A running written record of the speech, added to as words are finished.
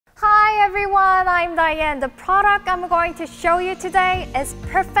everyone, I'm Diane. The product I'm going to show you today is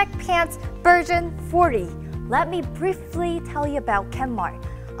Perfect Pants version 40. Let me briefly tell you about Canmart.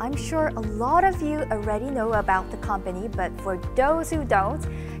 I'm sure a lot of you already know about the company, but for those who don't,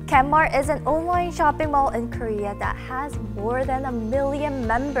 Canmart is an online shopping mall in Korea that has more than 1 million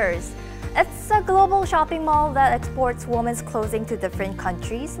members. It's a global shopping mall that exports women's clothing to different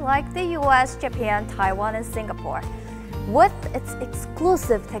countries like the US, Japan, Taiwan, and Singapore. With its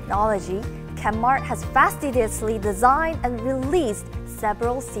exclusive technology, Canmart has fastidiously designed and released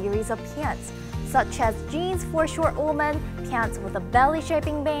several series of pants, such as jeans for short women, pants with a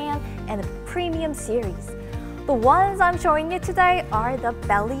belly-shaping band, and a premium series. The ones I'm showing you today are the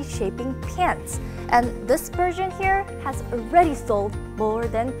belly-shaping pants, and this version here has already sold more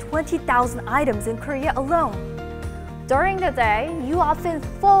than 20,000 items in Korea alone. During the day, you often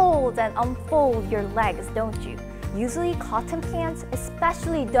fold and unfold your legs, don't you? Usually cotton pants,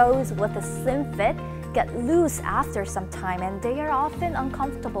 especially those with a slim fit, get loose after some time and they are often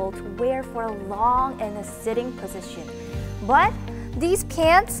uncomfortable to wear for long in a sitting position. But these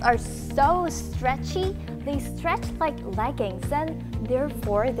pants are so stretchy, they stretch like leggings and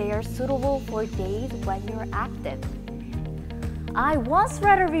therefore they are suitable for days when you're active. I once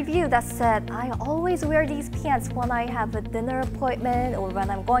read a review that said I always wear these pants when I have a dinner appointment or when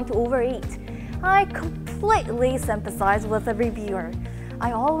I'm going to overeat. I completely sympathize with the reviewer.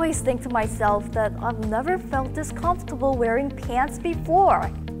 I always think to myself that I've never felt this comfortable wearing pants before.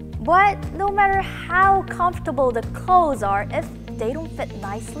 But no matter how comfortable the clothes are, if they don't fit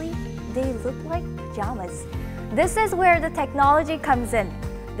nicely, they look like pajamas. This is where the technology comes in.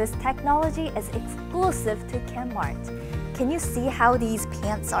 This technology is exclusive to Canmart. Can you see how these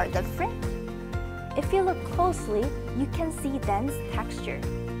pants are different? If you look closely, you can see dense texture.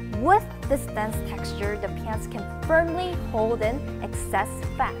 With this dense texture, the pants can firmly hold in excess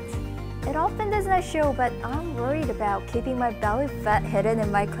fat. It often does not show, but I'm worried about keeping my belly fat hidden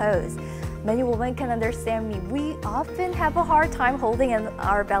in my clothes. Many women can understand me. We often have a hard time holding in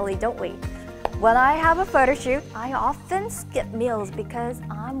our belly, don't we? When I have a photo shoot, I often skip meals because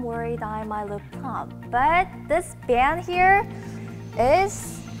I'm worried I might look plump. But this band here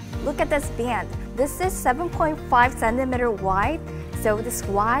is, look at this band. This is 7.5 centimeter wide. So this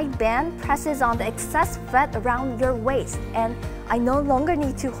wide band presses on the excess fat around your waist and I no longer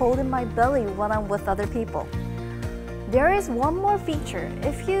need to hold in my belly when I'm with other people. There is one more feature.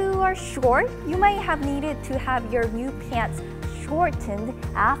 If you are short, you might have needed to have your new pants shortened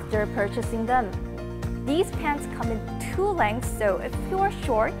after purchasing them. These pants come in 2 lengths, so if you are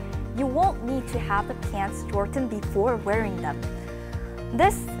short, you won't need to have the pants shortened before wearing them.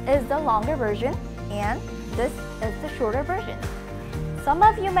 This is the longer version and this is the shorter version. Some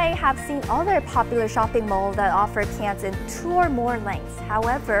of you may have seen other popular shopping malls that offer pants in 2 or more lengths.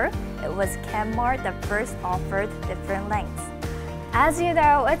 However, it was Canmart that first offered different lengths. As you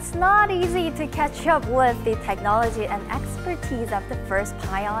know, it's not easy to catch up with the technology and expertise of the first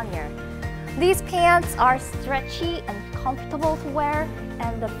pioneer. These pants are stretchy and comfortable to wear,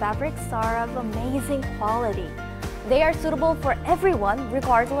 and the fabrics are of amazing quality. They are suitable for everyone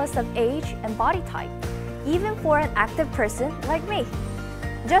regardless of age and body type, even for an active person like me.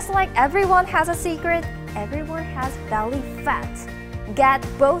 Just like everyone has a secret, everyone has belly fat. Get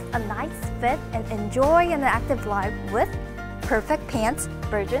both a nice fit and enjoy an active life with Perfect Pants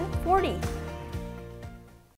version 40.